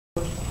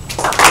Thank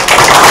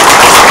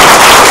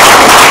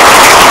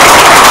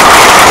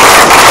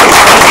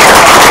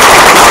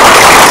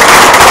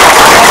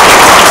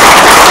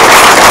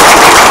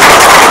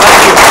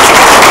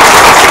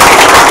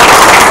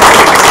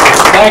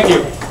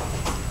you.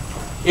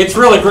 It's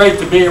really great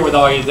to be here with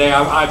all you today.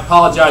 I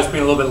apologize for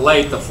being a little bit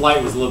late. The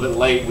flight was a little bit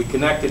late. We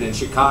connected in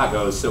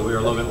Chicago, so we were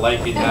a little bit late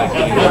getting here.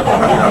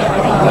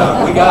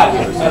 We got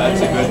here, so that's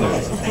the good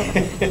news.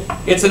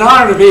 It's an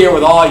honor to be here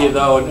with all you,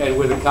 though, and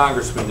with the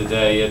congressman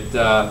today.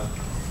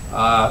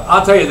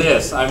 I'll tell you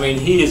this. I mean,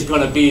 he is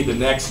going to be the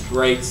next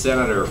great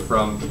senator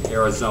from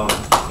Arizona.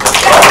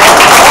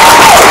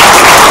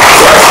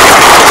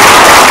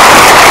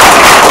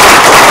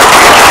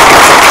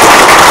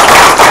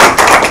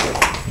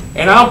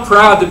 And I'm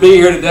proud to be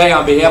here today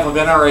on behalf of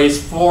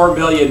NRA's 4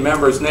 million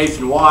members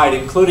nationwide,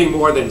 including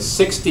more than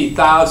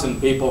 60,000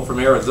 people from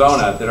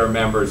Arizona that are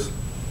members,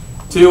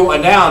 to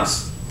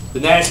announce the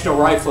National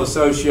Rifle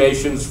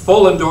Association's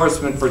full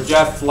endorsement for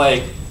Jeff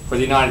Flake for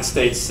the United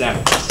States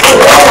Senate.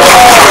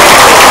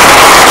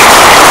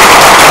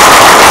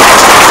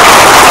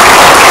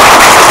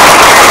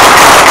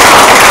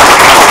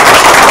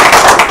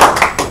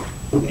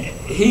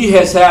 He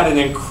has had an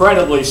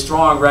incredibly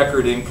strong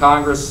record in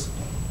Congress.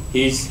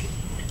 He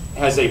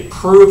has a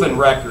proven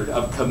record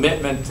of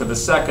commitment to the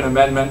Second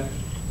Amendment,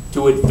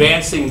 to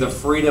advancing the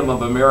freedom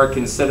of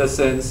American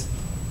citizens.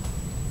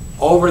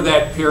 Over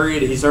that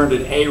period, he's earned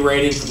an A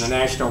rating from the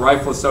National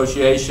Rifle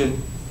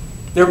Association.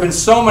 There have been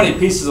so many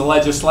pieces of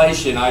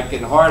legislation, I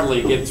can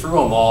hardly get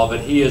through them all, but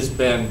he has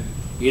been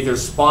either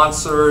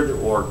sponsored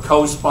or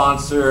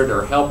co-sponsored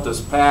or helped us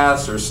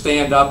pass or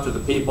stand up to the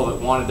people that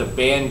wanted to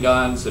ban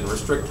guns and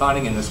restrict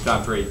hunting in this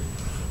country.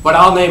 But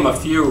I'll name a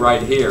few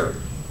right here.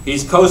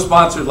 He's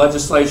co-sponsored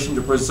legislation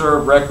to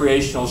preserve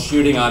recreational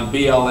shooting on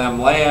BLM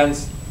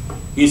lands.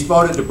 He's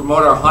voted to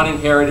promote our hunting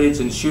heritage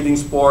and shooting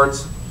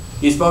sports.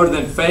 He's voted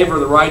in favor of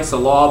the rights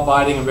of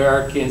law-abiding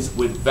Americans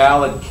with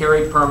valid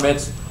carry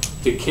permits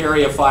to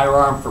carry a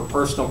firearm for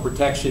personal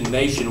protection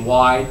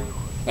nationwide.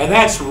 And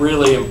that's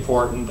really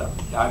important.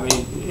 I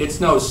mean, it's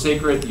no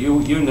secret.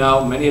 You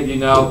know, many of you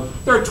know,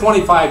 there are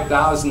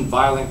 25,000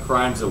 violent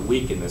crimes a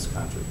week in this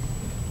country.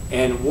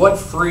 And what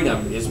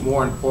freedom is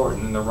more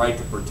important than the right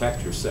to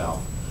protect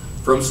yourself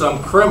from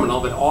some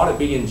criminal that ought to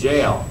be in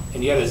jail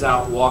and yet is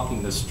out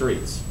walking the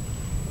streets?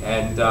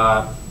 And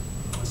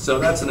so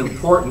that's an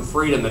important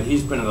freedom that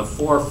he's been in the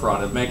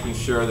forefront of making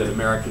sure that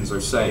Americans are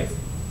safe.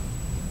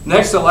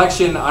 Next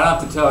election, I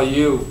don't have to tell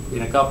you,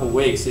 in a couple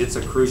weeks, it's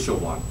a crucial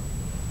one.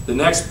 The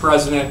next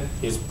president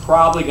is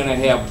probably going to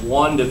have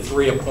 1 to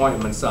 3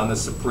 appointments on the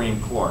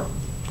Supreme Court.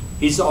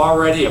 He's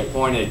already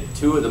appointed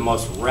 2 of the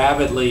most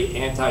rabidly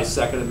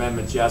anti-Second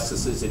Amendment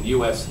justices in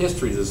U.S.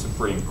 history to the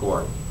Supreme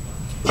Court.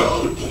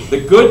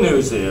 The good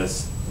news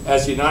is,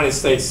 as a United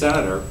States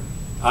Senator,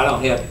 I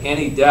don't have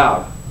any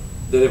doubt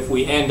that if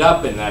we end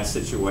up in that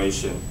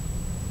situation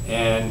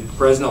and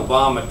President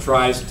Obama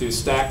tries to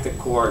stack the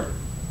court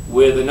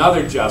with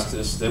another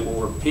justice that will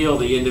repeal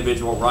the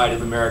individual right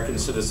of American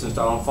citizens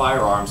to own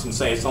firearms and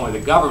say it's only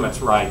the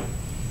government's right,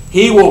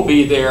 he will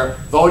be there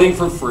voting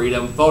for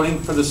freedom, voting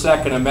for the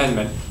Second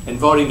Amendment, and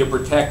voting to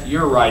protect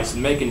your rights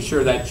and making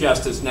sure that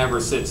justice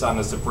never sits on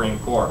the Supreme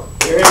Court.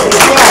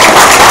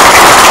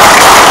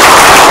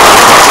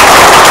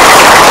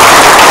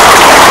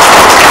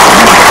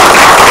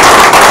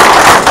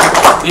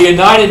 The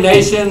United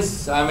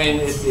Nations, I mean,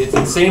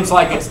 it seems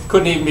like it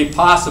couldn't even be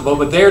possible,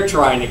 but they're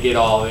trying to get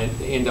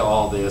into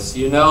all this.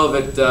 You know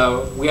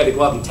that we had to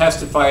go up and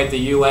testify at the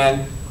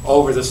UN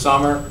over the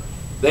summer.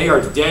 They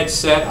are dead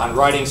set on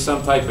writing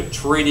some type of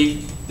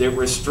treaty that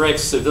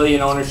restricts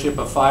civilian ownership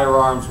of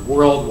firearms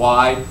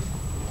worldwide.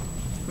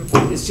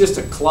 It's just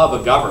a club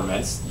of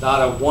governments.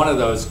 Not one of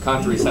those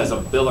countries has a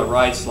Bill of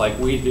Rights like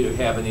we do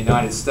have in the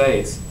United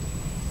States.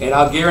 And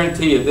I'll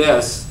guarantee you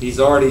this,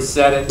 he's already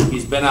said it,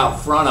 he's been out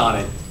front on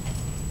it.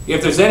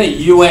 If there's any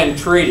UN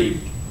treaty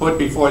put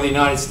before the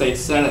United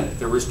States Senate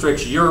that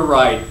restricts your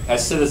right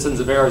as citizens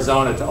of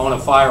Arizona to own a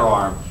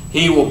firearm,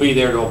 he will be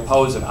there to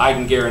oppose it. I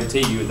can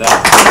guarantee you that.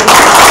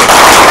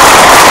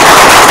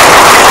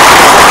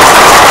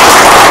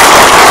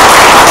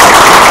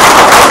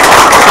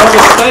 So the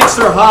stakes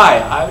are high.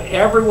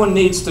 Everyone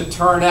needs to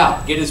turn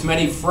out, get as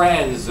many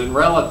friends and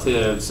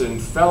relatives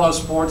and fellow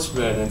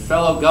sportsmen and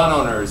fellow gun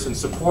owners and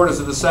supporters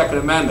of the Second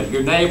Amendment,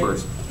 your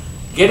neighbors.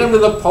 Get them to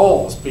the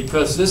polls,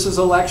 because this is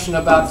an election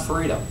about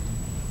freedom.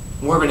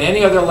 More than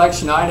any other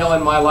election I know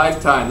in my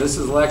lifetime, this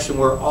is an election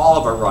where all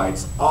of our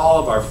rights, all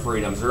of our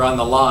freedoms are on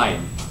the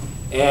line.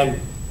 And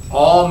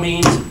all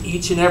means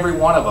each and every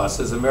one of us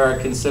as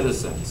American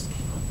citizens.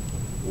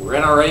 We're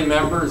NRA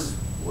members,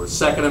 we're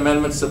Second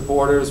Amendment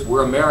supporters,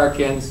 we're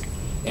Americans,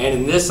 and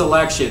in this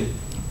election,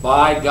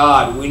 by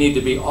God, we need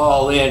to be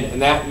all in,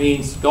 and that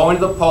means going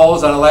to the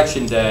polls on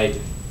Election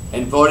Day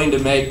and voting to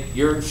make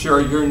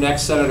sure your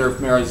next senator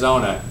from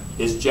Arizona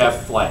is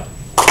Jeff Flake.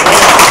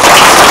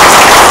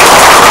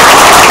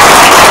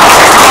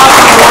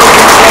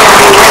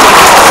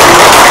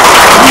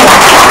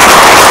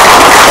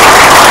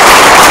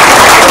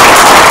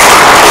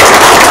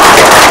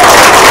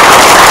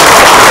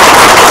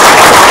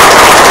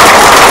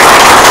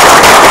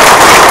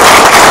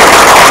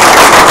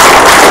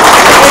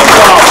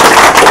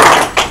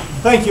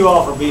 thank you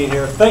all for being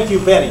here. Thank you,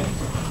 Benny.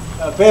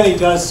 Benny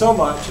does so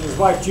much, and his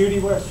wife Judy,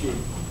 where's Judy?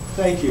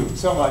 Thank you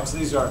so much.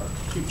 These are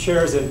two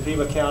chairs in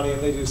Pima County,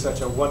 and they do such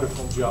a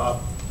wonderful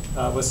job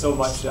with so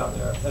much down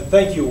there. And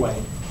thank you,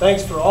 Wayne.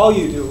 Thanks for all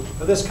you do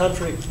for this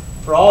country,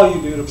 for all you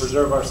do to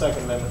preserve our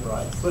Second Amendment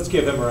rights. Let's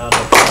give him a round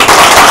of applause.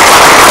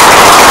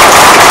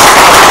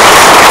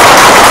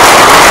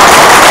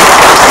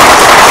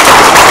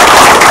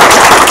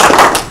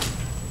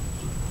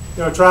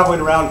 You know, traveling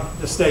around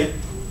the state,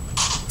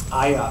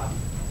 I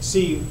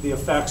see the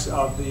effects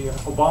of the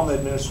Obama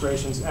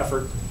administration's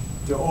effort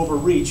to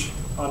overreach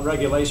on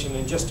regulation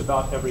in just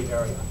about every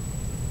area.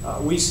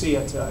 We see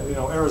it, you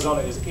know,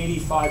 Arizona is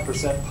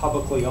 85%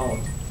 publicly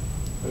owned.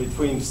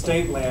 Between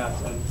state land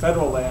and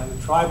federal land and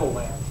tribal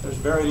land, there's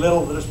very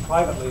little that is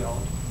privately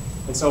owned.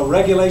 And so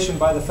regulation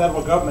by the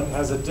federal government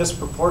has a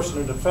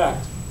disproportionate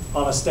effect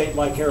on a state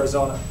like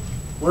Arizona.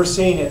 We're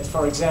seeing it,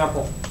 for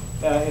example,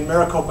 in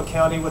Maricopa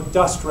County with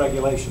dust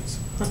regulations,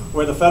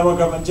 where the federal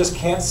government just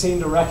can't seem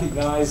to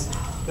recognize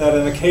that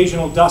an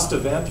occasional dust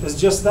event is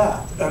just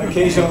that, an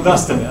occasional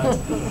dust event,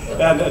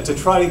 and to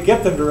try to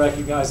get them to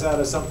recognize that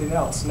as something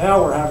else. Now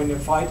we're having to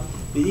fight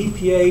the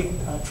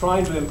EPA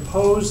trying to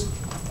impose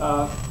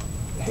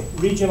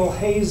regional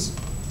haze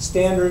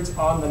standards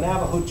on the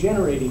Navajo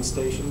generating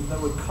station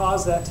that would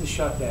cause that to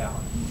shut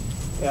down.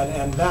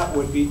 And that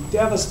would be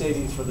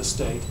devastating for the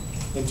state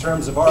in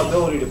terms of our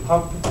ability to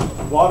pump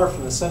water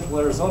from the Central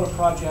Arizona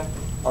Project,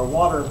 our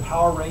water and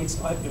power rates,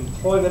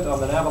 employment on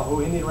the Navajo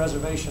Indian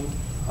Reservation,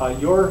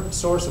 your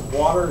source of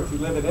water if you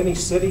live in any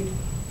city.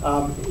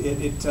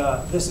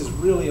 This is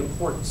really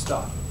important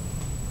stuff.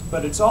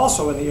 But it's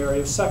also in the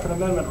area of Second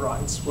Amendment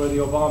rights where the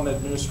Obama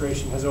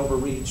administration has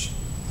overreached.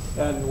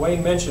 And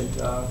Wayne mentioned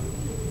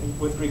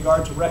with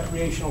regard to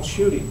recreational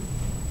shooting,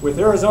 with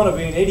Arizona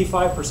being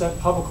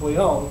 85% publicly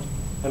owned,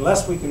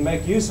 unless we can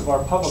make use of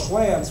our public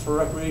lands for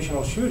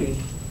recreational shooting,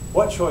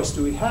 what choice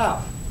do we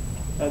have?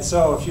 And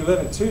so if you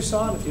live in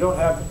Tucson, if you don't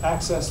have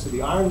access to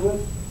the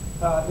Ironwood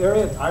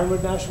area,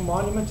 Ironwood National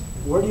Monument,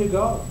 where do you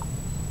go?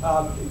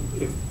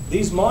 If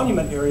these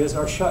monument areas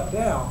are shut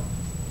down,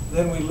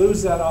 then we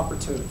lose that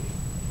opportunity.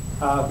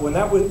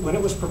 When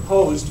it was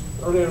proposed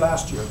earlier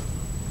last year,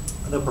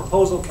 the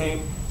proposal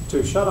came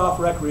to shut off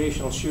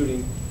recreational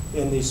shooting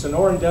in the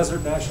Sonoran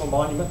Desert National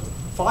Monument,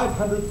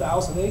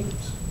 500,000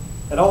 acres.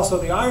 And also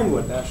the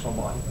Ironwood National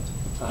Monument,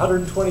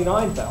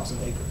 129,000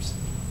 acres,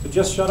 to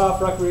just shut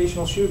off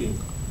recreational shooting.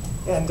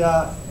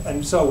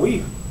 And so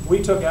we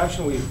took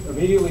action. We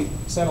immediately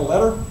sent a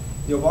letter,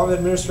 the Obama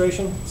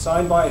administration,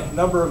 signed by a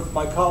number of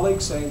my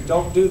colleagues saying,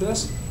 don't do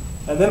this.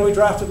 And then we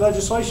drafted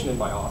legislation in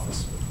my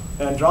office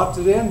and dropped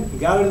it in, and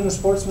got it in the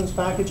sportsman's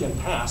package and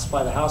passed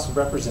by the House of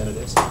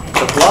Representatives.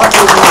 The bloc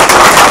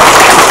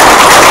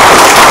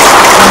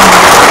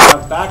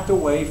have backed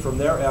away from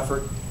their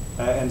effort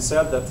and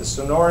said that the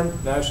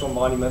Sonoran National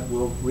Monument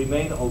will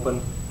remain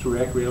open to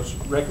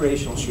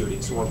recreational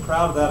shooting. So we're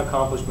proud of that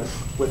accomplishment.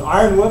 With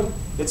Ironwood,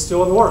 it's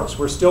still in the works.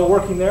 We're still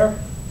working there,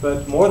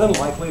 but more than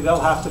likely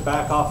they'll have to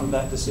back off of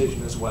that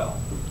decision as well.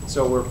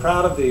 So we're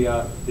proud of the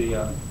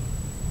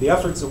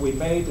efforts that we've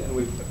made, and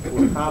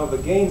we're proud of the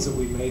gains that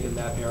we've made in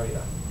that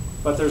area.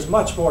 But there's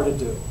much more to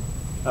do.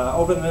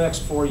 Over the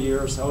next 4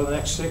 years, over the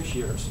next 6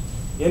 years,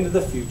 into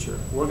the future,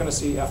 we're going to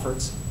see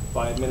efforts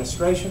by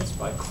administrations,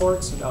 by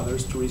courts, and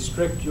others to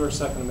restrict your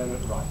Second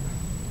Amendment right.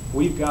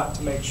 We've got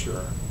to make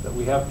sure that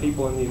we have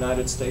people in the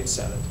United States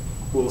Senate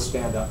who will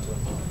stand up to it.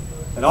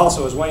 And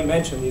also, as Wayne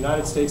mentioned, the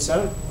United States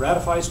Senate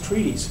ratifies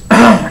treaties,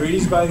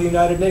 treaties by the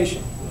United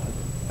Nations,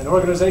 an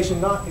organization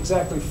not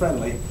exactly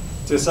friendly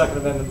to Second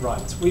Amendment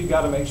rights. We've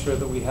got to make sure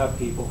that we have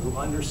people who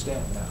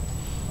understand that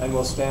and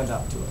will stand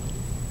up to it.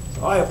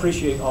 So I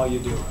appreciate all you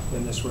do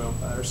in this room.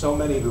 There are so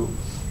many who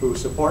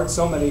support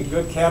so many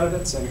good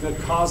candidates and good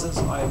causes.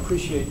 I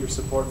appreciate your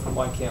support for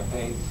my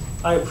campaign.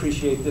 I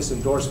appreciate this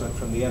endorsement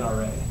from the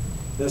NRA.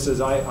 This is,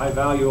 I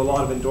value a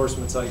lot of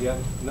endorsements I get,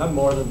 none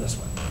more than this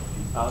one.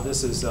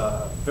 This is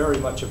very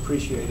much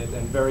appreciated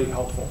and very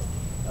helpful.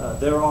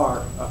 There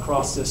are,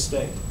 across this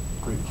state,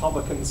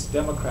 Republicans,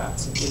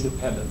 Democrats, and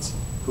independents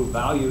who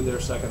value their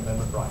Second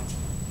Amendment rights.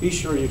 Be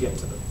sure you get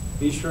to them.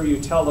 Be sure you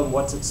tell them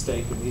what's at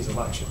stake in these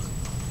elections.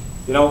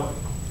 You know,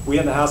 we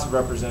in the House of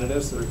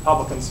Representatives, the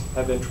Republicans,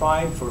 have been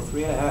trying for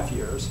 3.5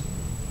 years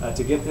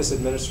to get this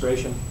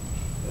administration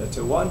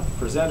to, one,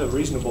 present a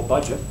reasonable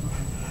budget,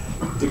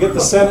 to get the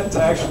Senate to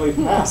actually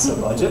pass a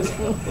budget,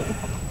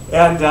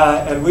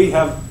 and we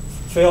have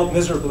failed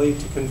miserably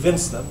to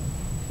convince them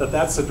that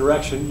that's the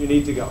direction you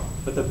need to go.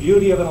 But the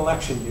beauty of an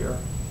election year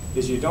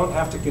is you don't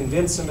have to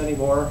convince them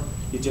anymore,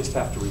 you just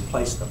have to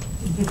replace them.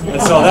 And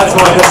so that's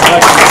why this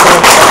election is so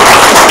important.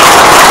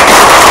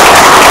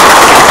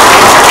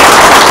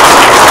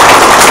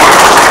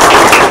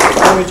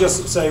 Let me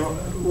just say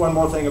one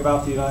more thing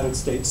about the United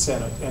States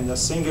Senate and the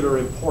singular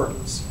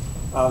importance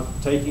of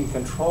taking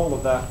control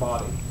of that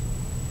body.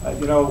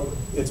 You know,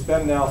 it's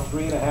been now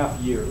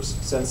 3.5 years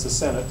since the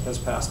Senate has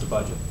passed a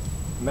budget.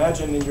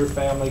 Imagine in your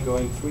family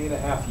going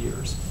 3.5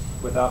 years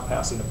without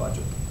passing a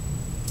budget.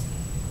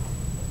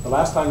 The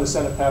last time the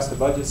Senate passed a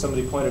budget,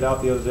 somebody pointed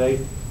out the other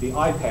day, the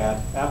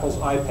iPad, Apple's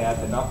iPad,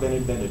 had not been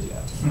invented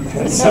yet.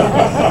 So,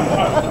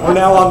 we're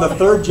now on the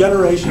 3rd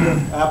generation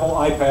of Apple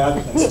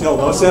iPad and still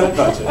no Senate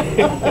budget.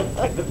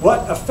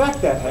 What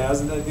effect that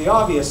has, the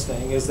obvious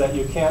thing is that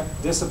you can't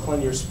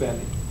discipline your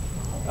spending.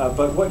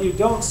 But what you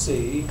don't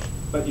see,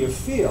 but you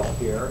feel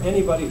here,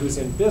 anybody who's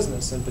in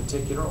business in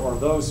particular, or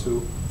those who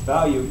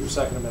value your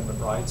Second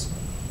Amendment rights,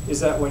 is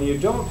that when you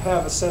don't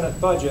have a Senate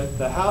budget,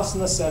 the House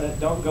and the Senate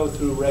don't go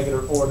through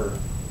regular order.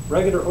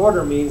 Regular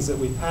order means that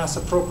we pass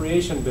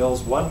appropriation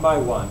bills one by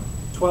one,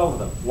 12 of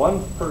them,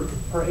 one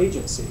per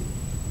agency.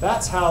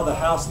 That's how the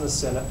House and the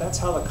Senate, that's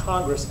how the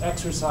Congress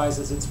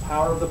exercises its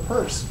power of the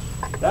purse.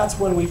 That's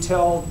when we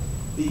tell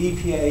the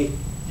EPA,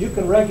 you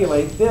can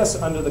regulate this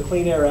under the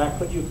Clean Air Act,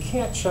 but you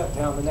can't shut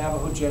down the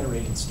Navajo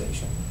generating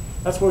station.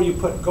 That's where you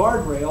put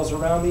guardrails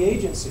around the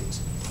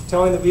agencies,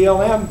 telling the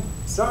BLM,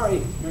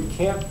 sorry, you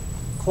can't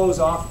close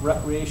off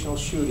recreational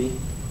shooting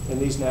in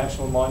these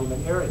national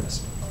monument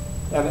areas.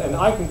 And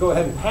I can go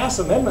ahead and pass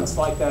amendments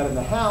like that in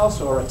the House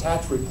or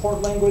attach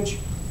report language,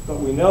 but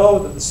we know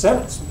that the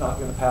Senate's not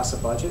going to pass a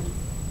budget,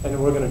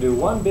 and we're going to do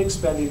one big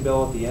spending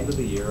bill at the end of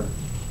the year,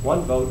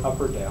 one vote up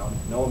or down,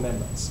 no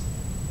amendments.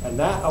 And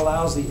that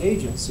allows the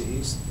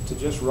agencies to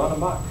just run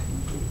amok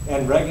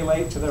and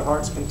regulate to their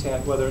heart's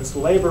content, whether it's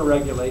labor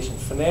regulation,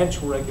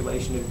 financial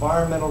regulation,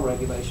 environmental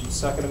regulation,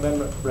 Second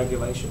Amendment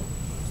regulation.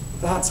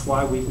 That's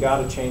why we've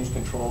got to change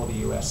control of the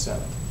U.S.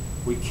 Senate.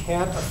 We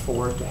can't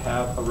afford to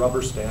have a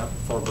rubber stamp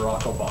for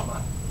Barack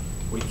Obama.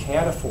 We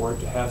can't afford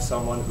to have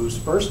someone whose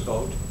first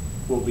vote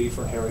will be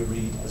for Harry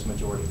Reid as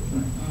majority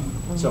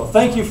leader. So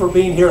thank you for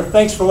being here.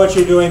 Thanks for what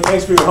you're doing.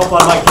 Thanks for your help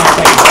on my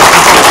campaign.